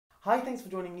Hi, thanks for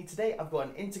joining me today. I've got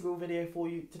an integral video for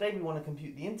you. Today we want to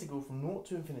compute the integral from 0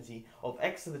 to infinity of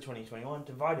x to the 2021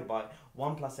 divided by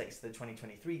 1 plus x to the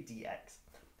 2023 dx.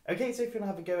 Okay, so if you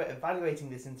want to have a go at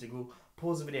evaluating this integral,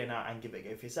 pause the video now and give it a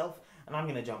go for yourself, and I'm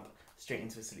going to jump straight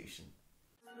into a solution.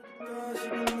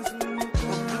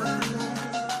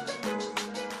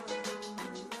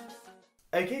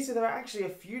 Okay, so there are actually a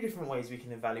few different ways we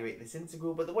can evaluate this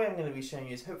integral, but the way I'm going to be showing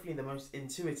you is hopefully the most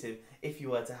intuitive if you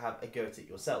were to have a go at it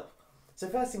yourself. So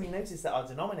firstly, we notice that our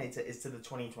denominator is to the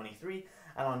 2023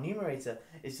 and our numerator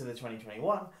is to the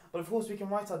 2021, but of course we can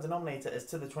write our denominator as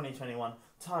to the 2021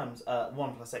 times 1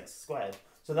 plus x squared.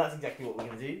 So that's exactly what we're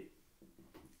going to do.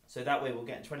 So that way we'll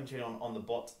get 2021 on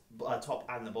the top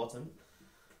and the bottom.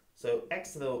 So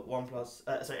x to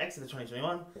the x to the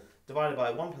 2021 divided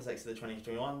by 1 plus x to the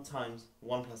 2021 times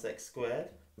 1 plus x squared,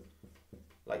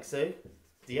 like so,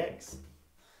 dx.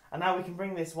 And now we can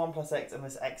bring this 1 plus x and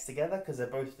this x together because they're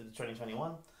both to the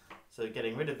 2021. So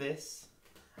getting rid of this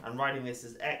and writing this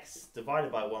as x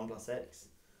divided by 1 plus x,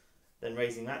 then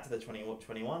raising that to the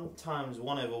 2021 times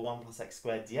 1 over 1 plus x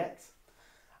squared dx.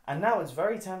 And now it's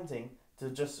very tempting to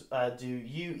just do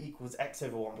u equals x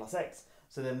over 1 plus x.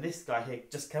 So then this guy here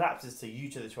just collapses to u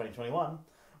to the 2021.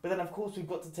 But then of course we've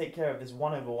got to take care of this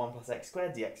 1 over 1 plus x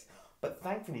squared dx. But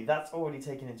thankfully that's already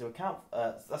taken into account,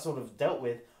 that's sort of dealt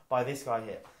with by this guy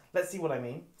here. Let's see what I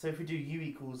mean. So if we do u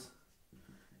equals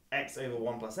x over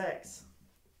 1 plus x,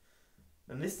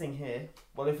 then this thing here,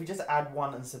 well, if we just add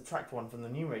 1 and subtract 1 from the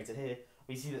numerator here,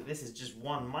 we see that this is just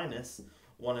 1 minus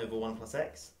 1 over 1 plus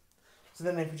x. So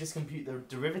then if we just compute the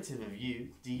derivative of u,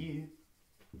 du,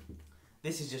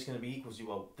 this is just going to be equal to,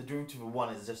 well, the derivative of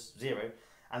 1 is just 0,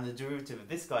 and the derivative of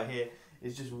this guy here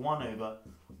is just 1 over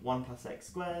 1 plus x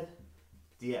squared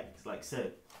dx, like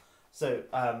so. So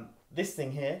this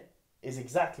thing here is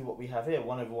exactly what we have here,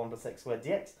 1 over 1 plus x squared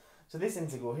dx. So this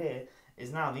integral here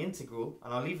is now the integral,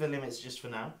 and I'll leave the limits just for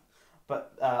now,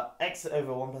 but x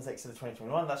over 1 plus x to the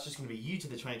 2021, that's just going to be u to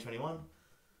the 2021,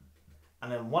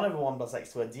 and then 1 over 1 plus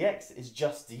x squared dx is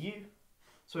just du.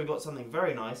 So we've got something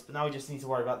very nice, but now we just need to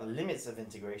worry about the limits of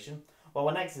integration. Well,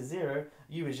 when x is 0,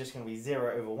 u is just going to be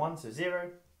 0 over 1, so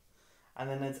 0. And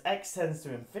then as x tends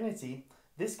to infinity,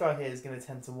 this guy here is going to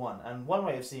tend to 1. And one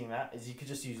way of seeing that is you could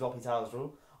just use L'Hopital's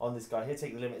rule on this guy here.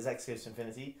 Take the limit as x goes to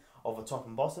infinity of the top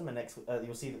and bottom, and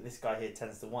you'll see that this guy here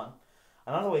tends to 1.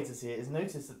 Another way to see it is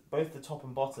notice that both the top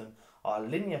and bottom are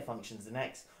linear functions in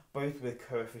x, both with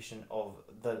coefficient of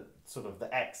the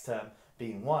x term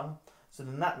being 1. So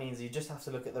then that means you just have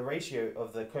to look at the ratio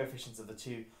of the coefficients of the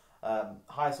two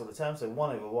highest order terms, so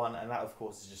 1 over 1, and that of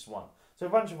course is just 1. So a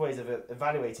bunch of ways of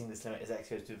evaluating this limit as x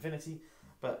goes to infinity,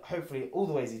 but hopefully all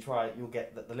the ways you try you'll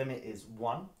get that the limit is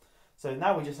 1. So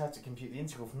now we just have to compute the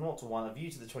integral from 0 to 1 of u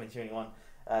to the 2021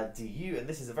 du, and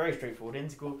this is a very straightforward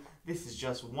integral. This is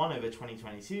just 1 over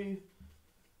 2022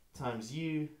 times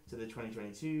u to the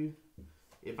 2022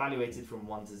 evaluated from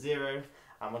 1 to 0.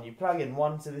 And when you plug in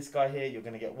 1 to this guy here, you're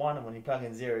going to get 1. And when you plug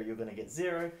in 0, you're going to get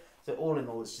 0. So all in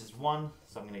all, it's just 1.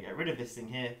 So I'm going to get rid of this thing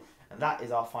here. And that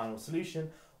is our final solution,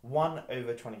 1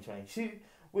 over 2022,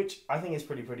 which I think is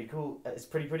pretty cool. It's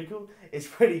pretty cool. It's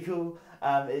pretty cool.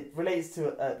 It relates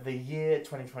to the year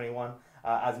 2021,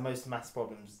 as most maths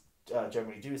problems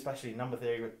generally do, especially number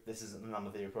theory. This isn't a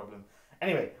number theory problem.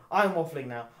 Anyway, I'm waffling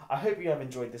now. I hope you have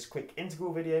enjoyed this quick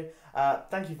integral video.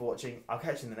 Thank you for watching. I'll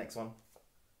catch you in the next one.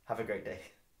 Have a great day.